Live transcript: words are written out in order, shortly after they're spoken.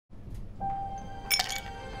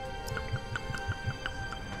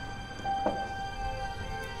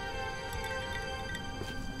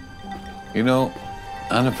You know,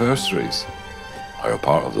 anniversaries are a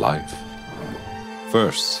part of life.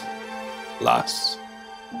 Firsts, lasts,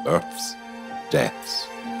 births, deaths,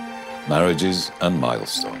 marriages and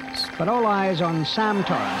milestones. But all eyes on Sam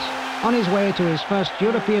Torrance, on his way to his first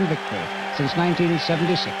European victory since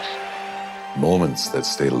 1976. Moments that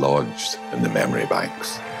stay lodged in the memory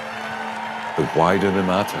banks. But why do they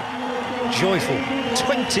matter? Joyful,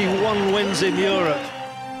 21 wins in Europe.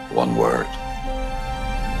 One word,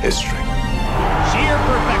 history. Sheer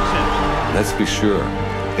perfection. Let's be sure,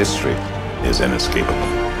 history is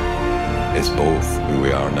inescapable. It's both who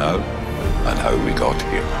we are now and how we got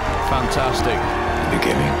here. Fantastic. The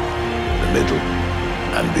beginning, the middle,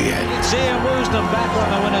 and the end. It's Ian Woosnam back on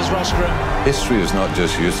the winner's rostrum. History is not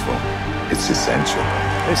just useful, it's essential.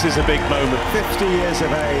 This is a big moment. 50 years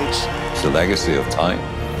of age. It's the legacy of time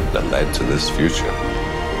that led to this future.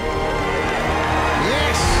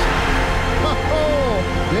 Yes! Oh,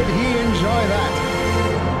 did he enjoy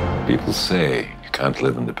that? People say you can't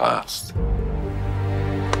live in the past.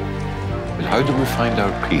 But how do we find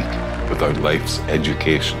our peak without life's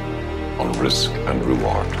education on risk and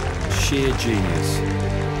reward? Sheer genius.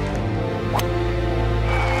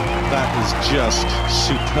 That is just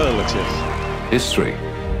superlative. History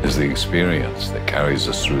is the experience that carries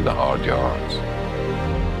us through the hard yards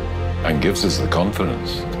and gives us the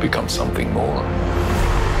confidence to become something more.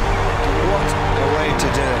 What a way to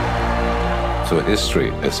do it. So history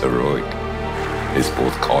is heroic. It's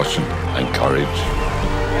both caution and courage,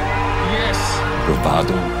 Yes!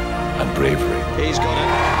 bravado and bravery, He's got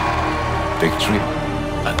it. victory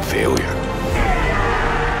and failure.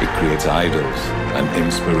 It creates idols and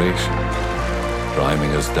inspiration, driving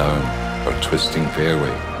us down our twisting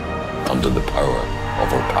fairway under the power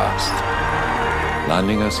of our past,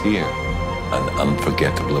 landing us here, an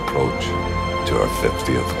unforgettable approach to our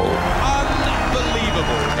 50th hole.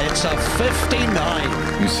 Unbelievable. It's a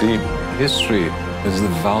 59. You see, history is the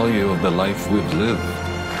value of the life we've lived,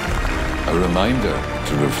 a reminder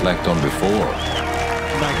to reflect on before,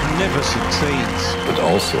 Magnificent scenes. but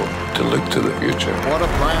also to look to the future. What a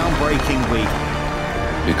groundbreaking week.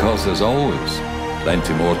 Because there's always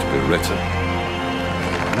plenty more to be written.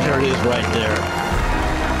 There it is right there.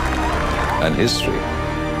 And history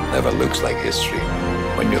never looks like history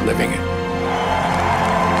when you're living it.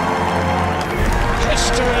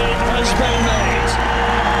 History has been made.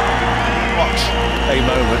 What a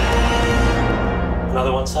moment.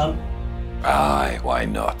 Another one, Sam? Aye, why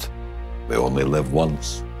not? We only live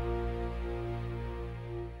once.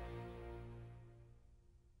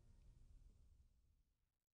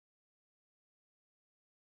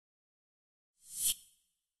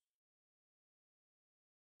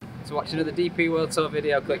 To watch another DP World Tour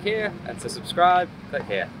video, click here, and to subscribe, click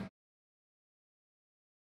here.